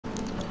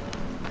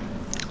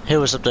Hey,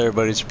 what's up there,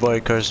 everybody? It's your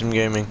boy Carson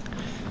Gaming.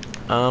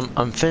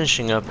 I'm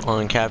finishing up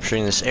on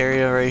capturing this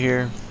area right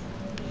here.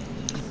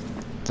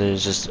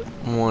 There's just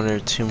one or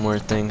two more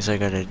things I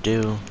gotta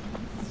do,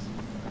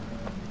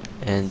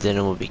 and then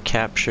it will be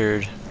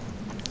captured.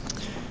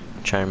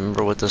 Try to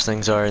remember what those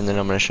things are, and then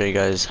I'm gonna show you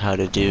guys how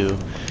to do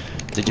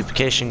the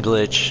duplication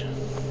glitch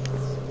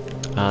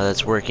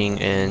that's working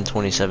in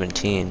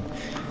 2017.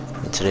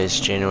 And today's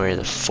January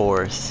the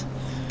 4th,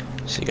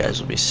 so you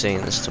guys will be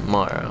seeing this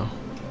tomorrow.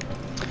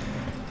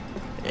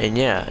 And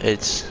yeah,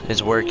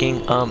 it's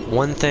working.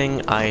 One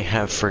thing I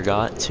have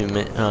forgot to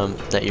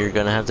that you're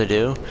gonna have to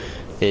do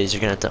is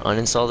you're gonna have to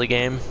uninstall the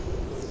game,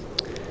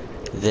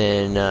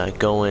 then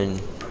go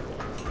and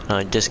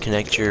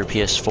disconnect your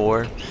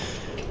PS4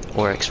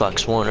 or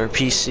Xbox One or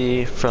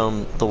PC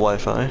from the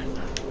Wi-Fi,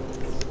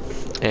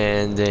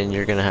 and then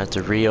you're gonna have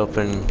to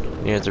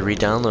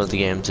re-download the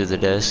game through the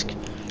disc.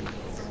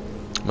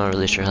 I'm not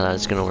really sure how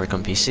that's gonna work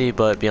on PC,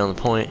 but beyond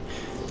the point,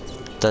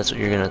 that's what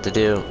you're gonna have to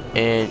do.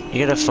 And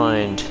you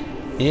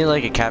need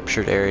like a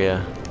captured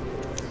area.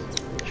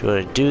 If you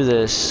want to do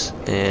this,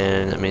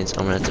 and that means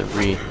I'm gonna have to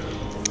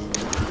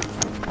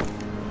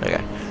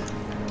okay.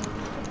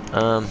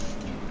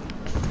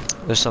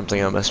 There's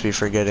something I must be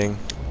forgetting.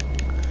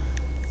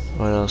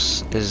 What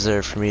else is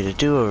there for me to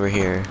do over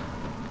here?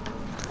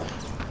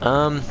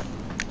 I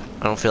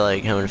don't feel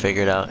like having to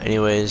figure it out.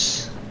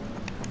 Anyways.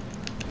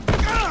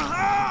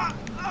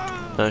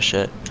 Oh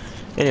shit.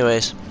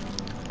 Anyways,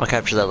 I'll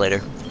capture that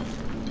later.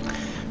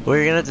 What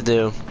you're gonna have to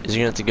do is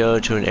you're gonna have to go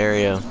to an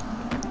area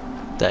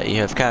that you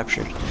have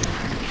captured,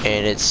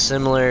 and it's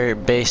similar,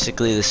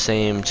 basically the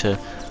same to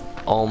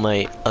all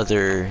my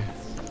other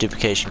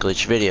duplication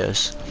glitch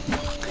videos.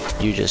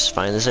 You just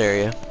find this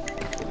area,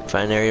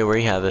 find an area where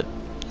you have it,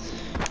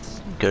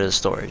 go to the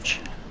storage.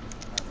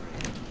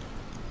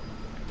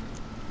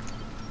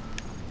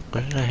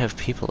 Why did I have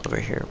people over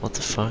here? What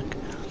the fuck?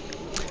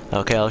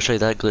 Okay, I'll show you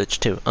that glitch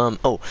too.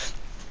 Oh,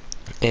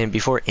 and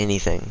before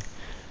anything,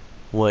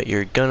 what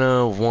you're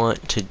gonna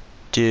want to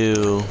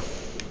do,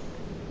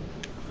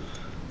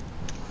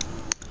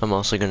 I'm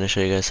also gonna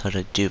show you guys how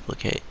to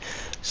duplicate.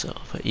 So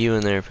put you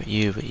in there, put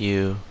you,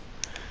 you.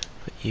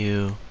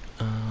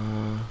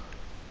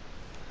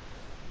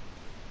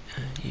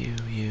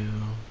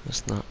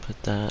 Let's not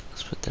put that.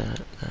 Let's put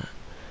that.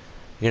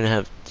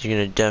 You're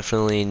gonna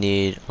definitely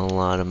need a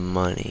lot of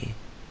money.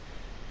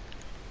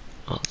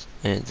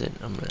 And then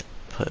I'm gonna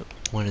put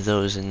one of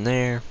those in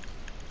there.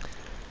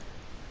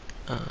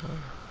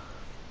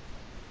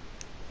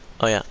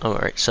 Oh yeah,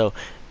 alright, so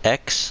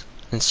X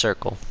and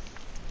circle,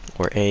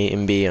 or A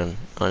and B on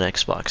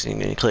Xbox. And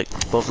you're going to click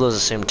both of those at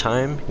the same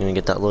time. You're going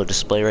to get that little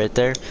display right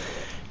there.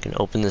 You can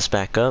open this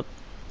back up,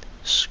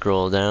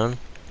 scroll down.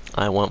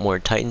 I want more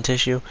Titan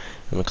tissue.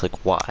 I'm going to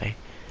click Y.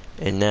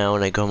 And now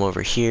when I come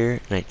over here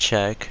and I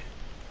check,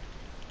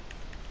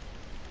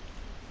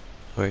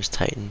 where's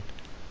Titan?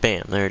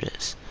 Bam, there it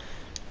is.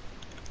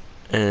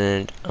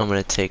 And I'm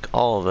going to take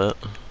all of it,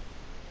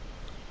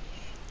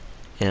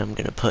 and I'm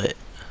going to put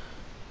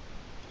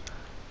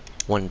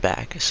one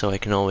back, so I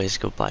can always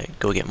go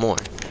get more.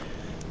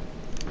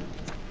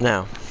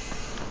 Now,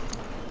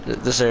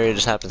 this area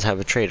just happens to have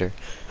a trader.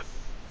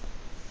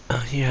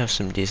 You have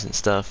some decent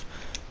stuff.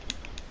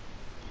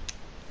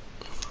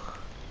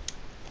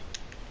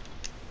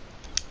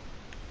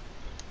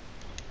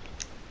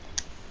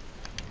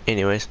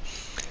 Anyways,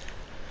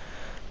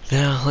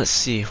 now let's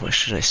see, what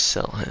should I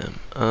sell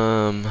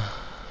him?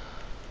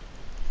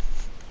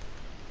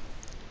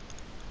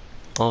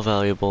 All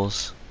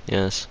valuables,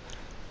 yes.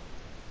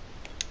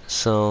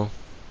 So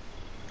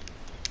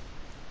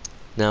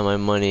now my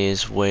money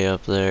is way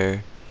up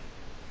there.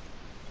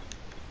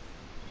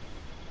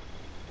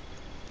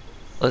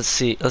 Let's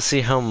see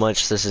how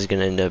much this is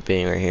gonna end up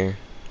being right here.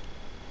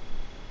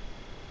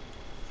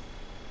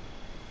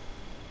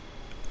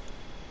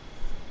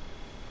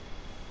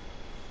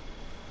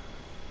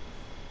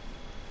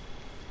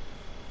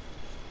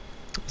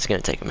 It's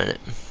gonna take a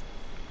minute.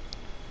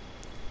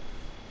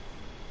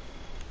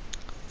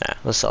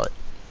 Let's sell it.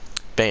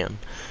 Bam.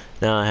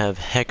 Now I have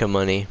hecka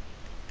money.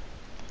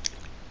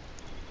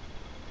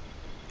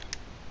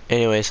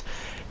 Anyways,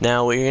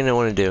 now what you're gonna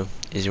want to do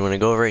is you want to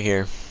go over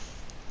here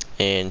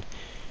and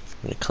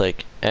I'm gonna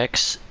click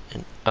X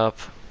and up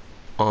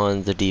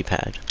on the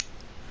D-pad.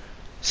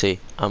 See,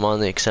 I'm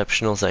on the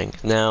exceptional thing.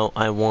 Now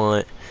I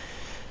want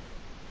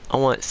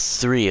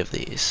 3 of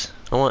these.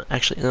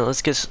 Actually no,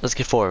 let's get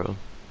 4 of them.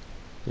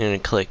 You're gonna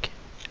click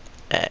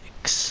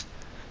X.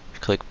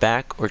 Click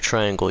back or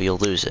triangle, you'll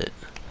lose it.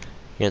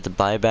 You have to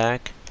buy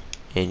back,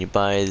 and you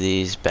buy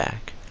these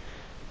back.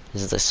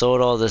 Since I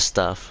sold all this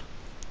stuff,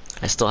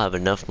 I still have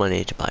enough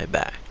money to buy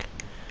back.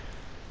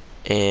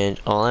 And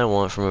all I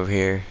want from over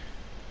here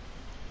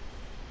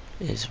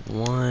is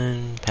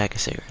 1 pack of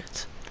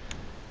cigarettes.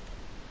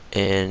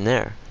 And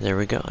there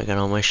we go. I got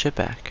all my shit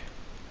back.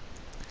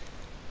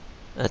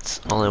 That's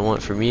all I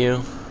want from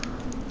you.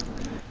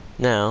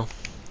 Now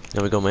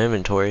we go my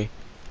inventory.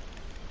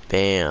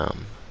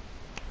 Bam.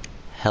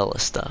 Hella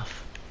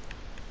stuff.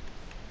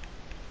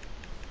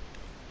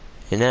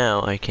 And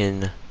now I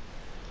can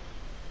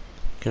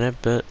I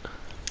bet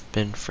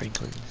Ben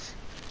Franklin's?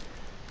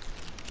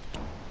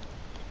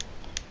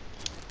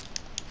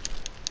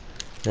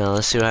 Now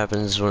let's see what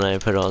happens when I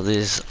put all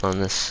these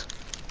on this.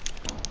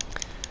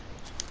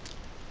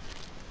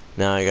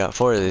 Now I got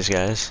 4 of these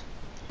guys.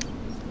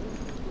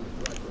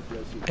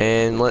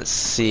 And let's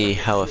see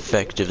how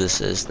effective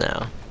this is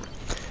now.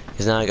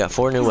 Because now I got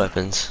 4 new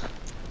weapons.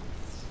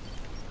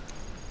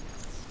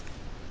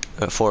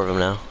 Got 4 of them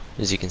now,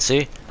 as you can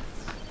see.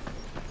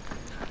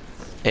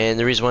 And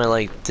the reason why I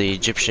like the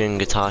Egyptian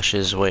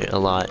Gitash's way a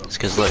lot is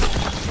because look.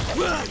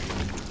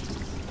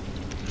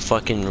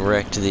 Fucking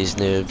wrecked these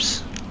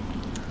noobs.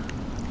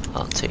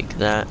 I'll take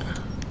that.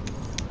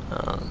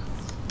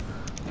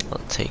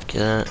 I'll take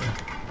that.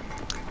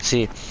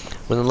 See,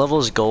 when the level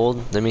is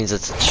gold, that means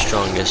it's its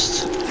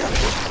strongest.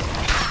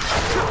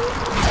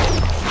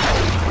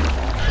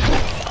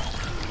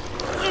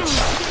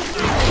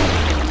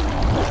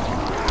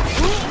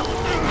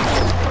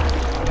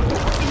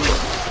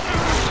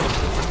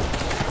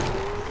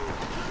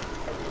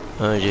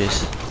 Oh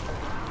jeez.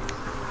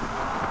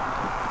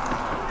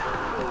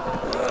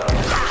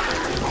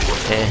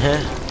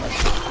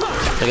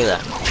 Look at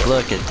that.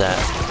 Look at that.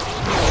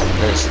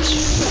 This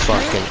is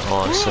fucking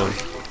awesome.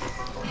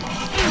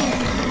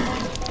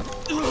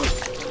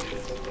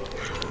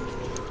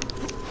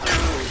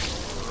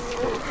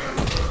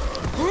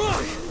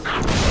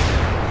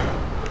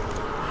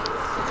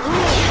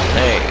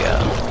 There you go.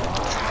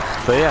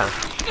 But yeah,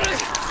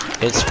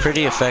 it's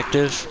pretty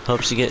effective.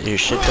 Helps you get your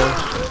shit done.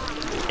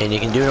 And you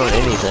can do it on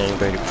anything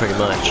pretty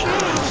much.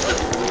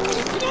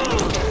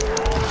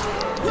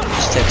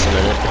 Just takes a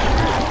minute.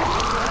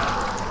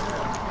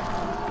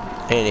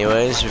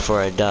 Anyways, before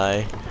I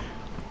die,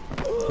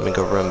 let me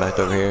go run back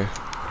over here.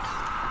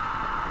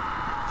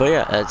 But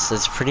yeah,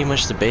 that's pretty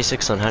much the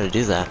basics on how to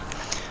do that.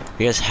 If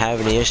you guys have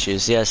any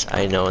issues, yes,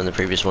 I know in the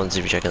previous ones,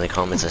 if you check in the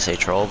comments, I say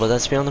troll, but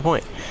that's beyond the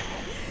point.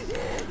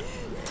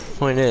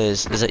 Point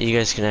is that you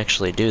guys can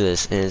actually do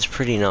this, and it's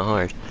pretty not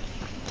hard.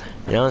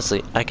 And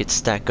honestly, I could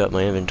stack up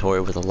my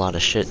inventory with a lot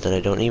of shit that I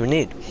don't even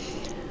need.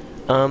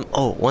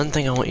 Oh, one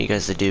thing I want you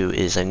guys to do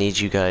is I need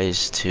you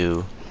guys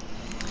to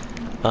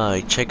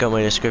check out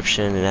my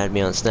description and add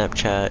me on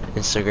Snapchat,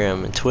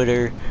 Instagram, and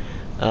Twitter.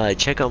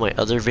 Check out my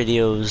other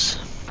videos,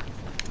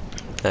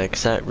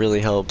 cause that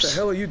really helps. What the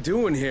hell are you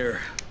doing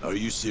here? Are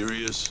you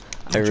serious?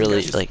 I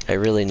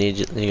really need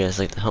you guys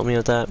to help me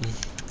with that.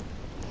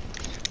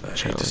 I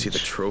hate to see the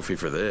trophy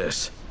for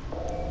this.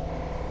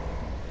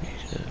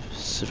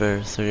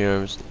 Sever 30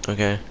 arms.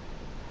 Okay.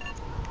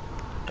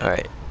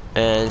 Alright.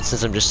 And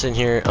since I'm just sitting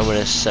here, I'm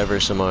gonna sever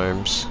some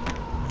arms.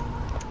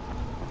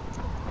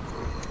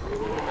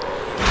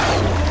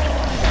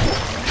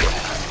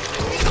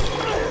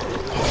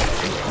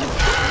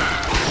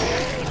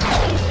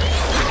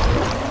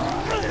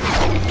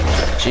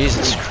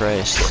 Jesus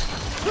Christ.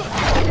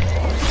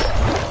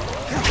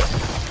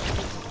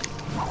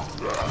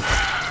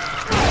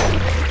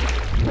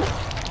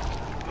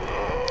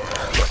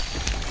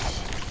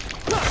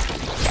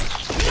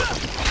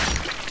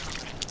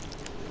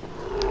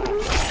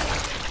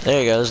 There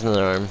you go, there's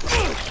another arm.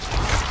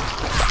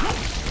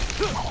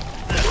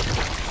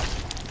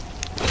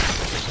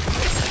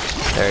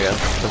 There we go.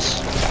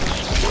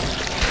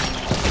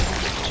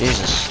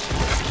 Jesus.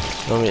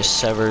 You want me to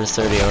sever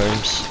 30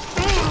 arms?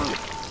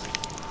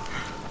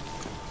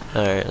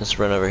 Alright, let's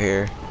run over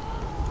here.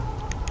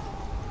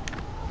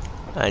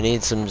 I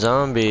need some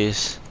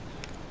zombies.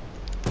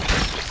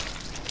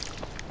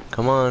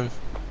 Come on.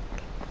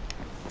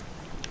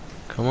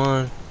 Come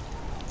on.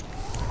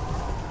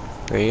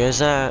 Where you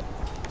guys at?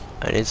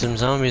 I need some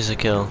zombies to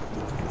kill.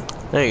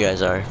 There you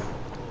guys are.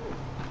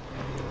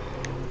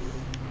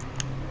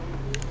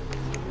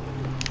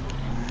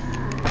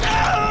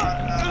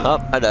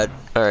 Oh, I died.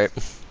 Alright.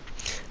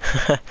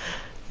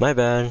 My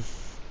bad.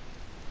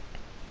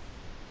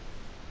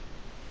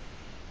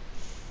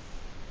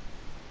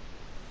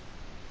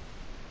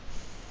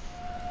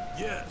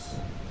 Yes.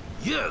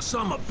 Yes,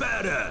 I'm a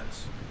badass.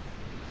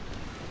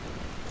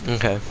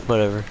 Okay,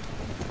 whatever.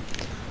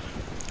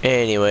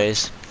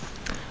 Anyways.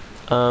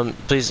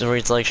 Please don't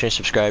forget to like, share, and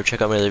subscribe.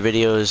 Check out my other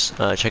videos.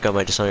 Check out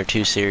my Dishonored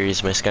 2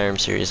 series, my Skyrim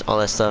series, all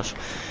that stuff.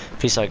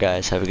 Peace out,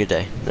 guys. Have a good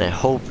day. And I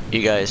hope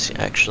you guys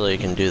actually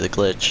can do the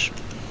glitch.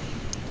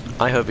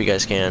 I hope you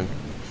guys can.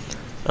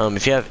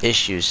 If you have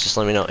issues, just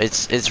let me know.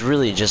 It's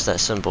really just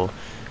that simple.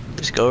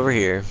 Just go over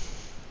here.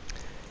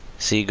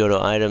 See, go to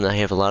item. Now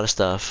you have a lot of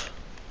stuff.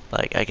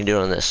 Like, I can do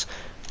it on this.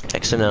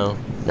 X and O.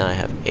 Now I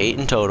have 8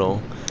 in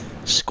total.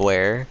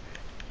 Square.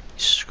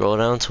 Scroll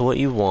down to what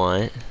you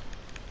want.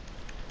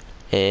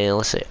 And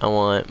let's say I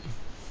want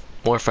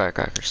more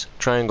firecrackers.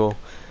 Triangle.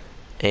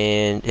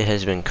 And it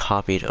has been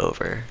copied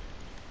over.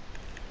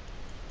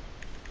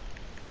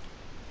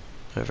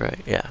 Right,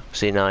 yeah.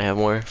 See, now I have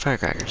more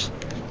firecrackers.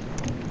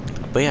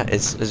 But yeah,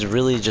 it's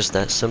really just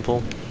that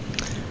simple.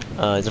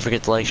 Don't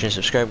forget to like, share, and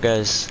subscribe,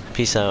 guys.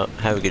 Peace out.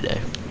 Have a good day.